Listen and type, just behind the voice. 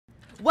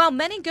While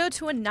many go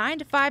to a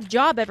 9-to-5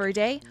 job every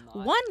day,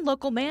 one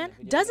local man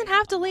doesn't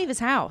have to leave his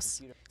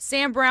house.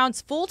 Sam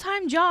Brown's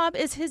full-time job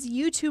is his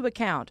YouTube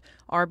account,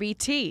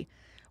 RBT,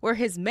 where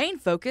his main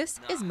focus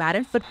is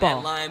Madden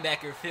football. That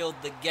linebacker filled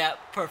the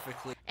gap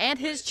perfectly. And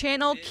his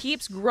channel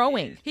keeps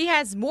growing. He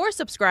has more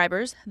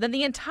subscribers than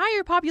the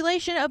entire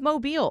population of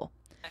Mobile.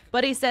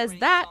 But he says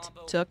that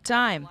took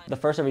time. The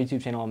first ever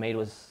YouTube channel I made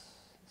was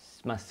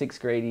my 6th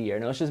grade year,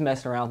 and I was just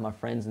messing around with my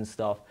friends and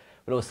stuff.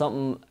 But it was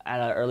something at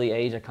an early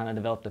age I kind of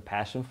developed a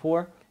passion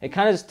for. It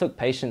kind of just took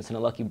patience and a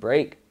lucky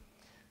break.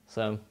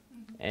 And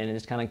it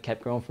just kind of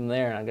kept growing from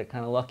there, and I got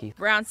kind of lucky.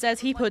 Brown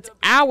says he puts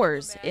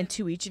hours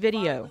into each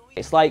video.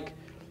 It's like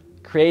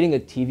creating a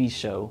TV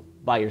show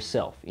by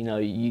yourself. You know,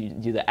 you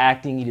do the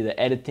acting, you do the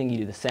editing, you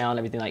do the sound,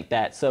 everything like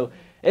that. So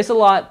it's a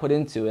lot put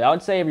into it. I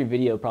would say every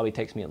video probably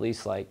takes me at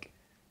least like,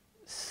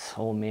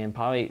 oh man,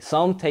 probably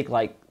some take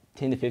like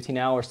 10 to 15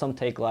 hours, some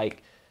take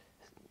like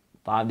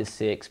 5 to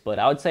 6, but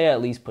I would say I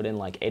at least put in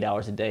like 8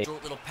 hours a day.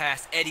 Little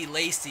pass, Eddie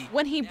Lacy.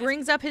 When he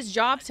brings up his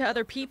job to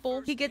other people,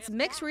 he gets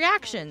mixed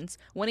reactions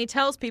when he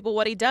tells people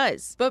what he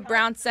does. But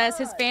Brown says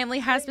his family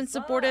has been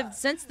supportive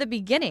since the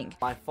beginning.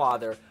 My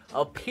father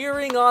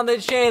appearing on the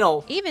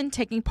channel, even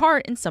taking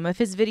part in some of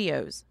his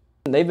videos.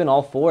 They've been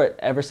all for it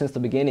ever since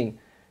the beginning,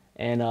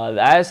 and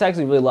that's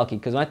actually really lucky,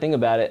 because when I think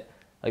about it,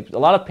 like a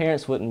lot of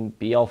parents wouldn't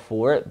be all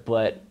for it,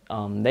 but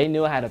they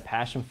knew I had a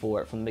passion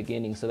for it from the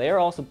beginning, so they were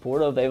all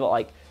supportive. They were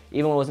like,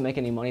 even when I wasn't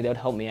making any money, they would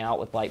help me out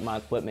with like my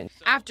equipment.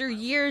 After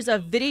years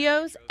of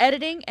videos,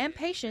 editing, and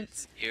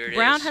patience,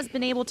 Brown has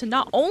been able to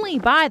not only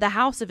buy the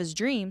house of his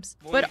dreams,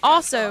 but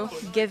also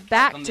give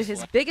back to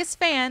his biggest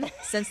fan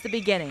since the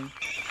beginning.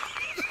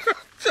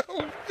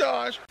 Oh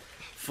gosh.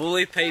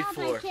 fully paid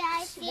for.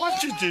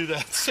 Why'd you do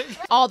that?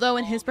 Although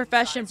in his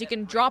profession you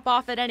can drop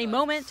off at any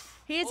moment,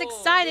 he is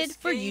excited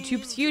for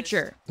YouTube's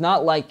future. It's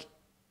not like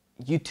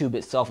YouTube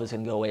itself is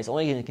going to go away. It's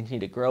only going to continue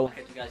to grow. I'll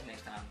catch you guys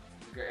next time.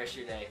 Have a great rest of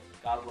your day.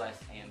 God bless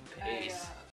and peace.